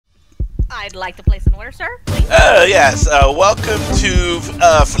I'd like to place an order, sir. Please. Yes. Welcome to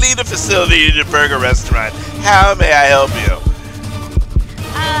Flee the Facility, the burger restaurant. How may I help you?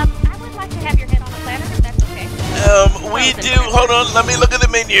 I would like to have your head on a platter, if that's okay. We do. Hold on. Let me look at the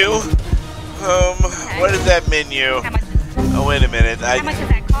menu. Okay. What is that menu? How much? Oh, wait a minute. How much does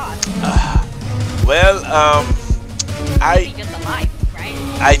that cost? Well, Maybe just a life, right?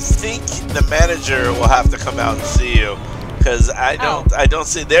 I think the manager will have to come out and see you, because I don't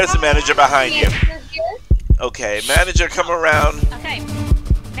see. There's the manager behind you. Okay, manager, come around. Okay,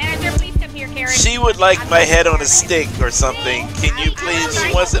 manager, please come here, Karen. She would like my head on a stick or something. Can you please?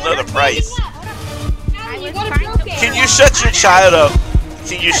 She wants to know the price. Can you shut your child up?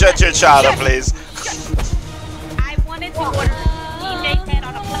 Can you shut your child up, please? I wanted to order DJ's head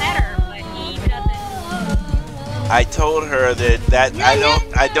on a platter, but he doesn't. I told her that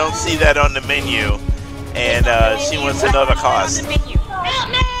I don't see that on the menu, and she wants to know the cost.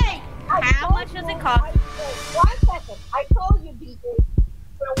 How much does it cost? 1 second. I told you, DJ.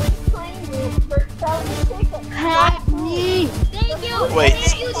 When we train you, we're selling chicken. Thank you. Wait,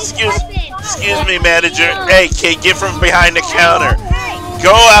 excuse me, manager. Hey, kid, get from behind the counter.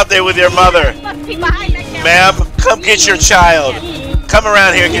 Go out there with your mother. Ma'am, come get your child. Come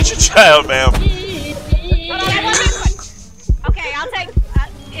around here and get your child, ma'am. Okay, I'll take.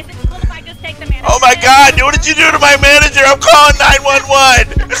 Is it cool if I just take the manager? Oh my God! What did you do to my manager? I'm calling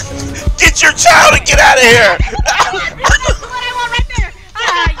 911. Get your child and get out of here. That's what I want right there.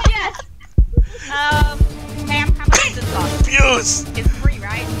 Yes. Ma'am, how much does this cost? Abuse. It's free,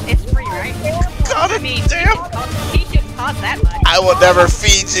 right? It's free, right? God damn. He shouldn't cost that much. I will never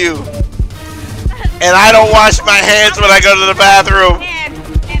feed you. And I don't wash my hands when I go to the bathroom. And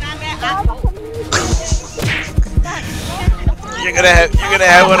You're gonna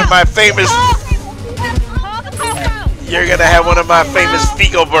have one of my famous. You're gonna have one of my famous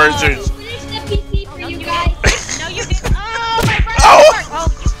fecal burgers. No, you didn't. Oh, my brother. Oh!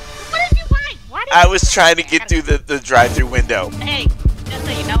 What did you find? I was trying to get through the drive-through window. Hey, just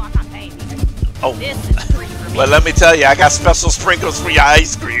so you know, I'm not paying either. Oh. This is free for me. Well, let me tell you, I got special sprinkles for your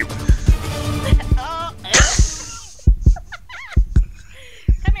ice cream.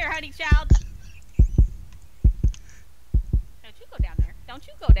 Come here, honey child. Don't you go down there. Don't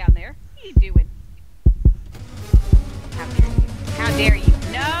you go down there. What are you doing? How dare you? How dare you?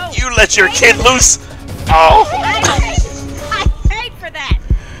 No! You let your kid loose. Oh. I paid for that.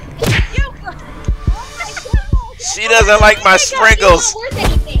 You. She doesn't like my sprinkles.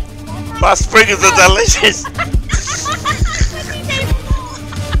 My sprinkles are delicious.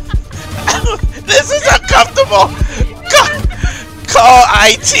 This is uncomfortable. Call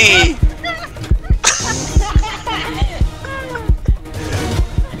IT.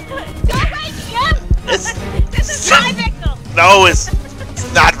 No, it's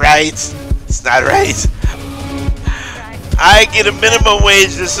not right. It's not right. I get a minimum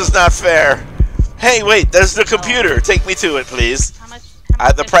wage. This is not fair. Hey, wait. There's the computer. Take me to it, please. How much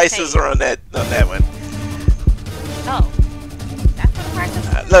The prices are on that one. Oh, that's what the prices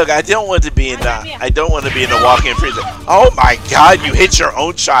are. Look, I don't want to be in the walk-in freezer. Oh my God! You hit your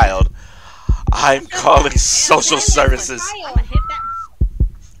own child. I'm calling social services.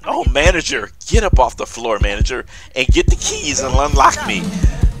 Oh, manager, get up off the floor, manager, and get the keys and unlock me.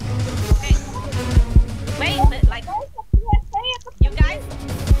 Wait, like, you guys.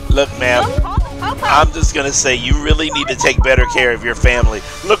 Look, ma'am, I'm just gonna say you really need to take better care of your family.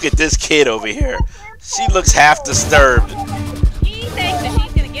 Look at this kid over here. She looks half disturbed. She thinks that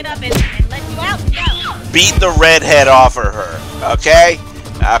she's gonna get up and let you out and go. Beat the redhead off of her, okay?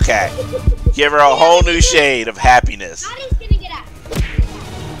 Okay. Give her a whole new shade of happiness.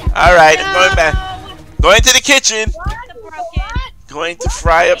 All right, I'm going back. Going to the kitchen. Going to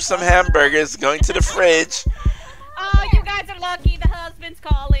fry up some hamburgers. Going to the fridge. Oh, you guys are lucky. The husband's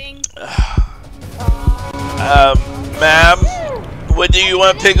calling. Ma'am, what do you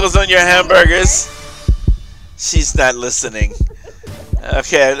want pickles on your hamburgers? She's not listening.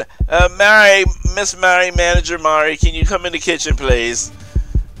 Okay, Miss Mary, Manager Mari, can you come in the kitchen, please?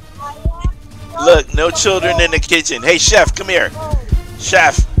 Look, no children in the kitchen. Hey, chef, come here.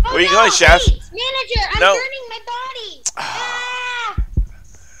 Chef, where are you going, chef? Manager, I'm burning my body.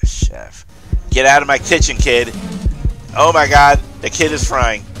 Chef, get out of my kitchen, kid. Oh my God, the kid is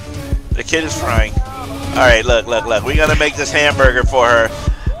frying. The kid is frying. All right, look. We're gonna make this hamburger for her.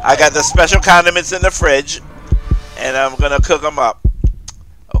 I got the special condiments in the fridge, and I'm gonna cook them up.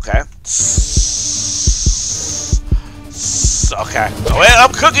 Okay. Okay. Well,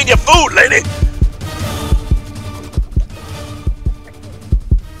 I'm cooking your food, lady.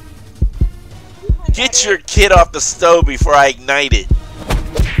 Get your kid off the stove before I ignite it.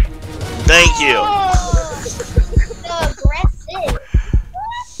 Thank you. Aggressive.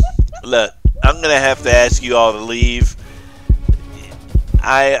 Look, I'm gonna have to ask you all to leave.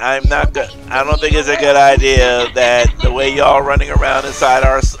 I'm not good. I don't think it's a good idea that the way y'all running around inside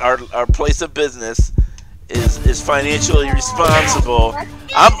our place of business is financially responsible.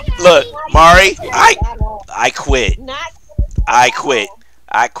 Look, Mari, I quit.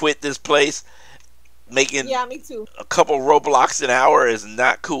 I quit this place. Making me too. a couple Roblox an hour is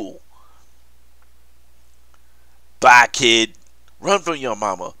not cool. Bye, kid. Run from your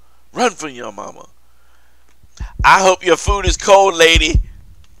mama. Run from your mama. I hope your food is cold, lady.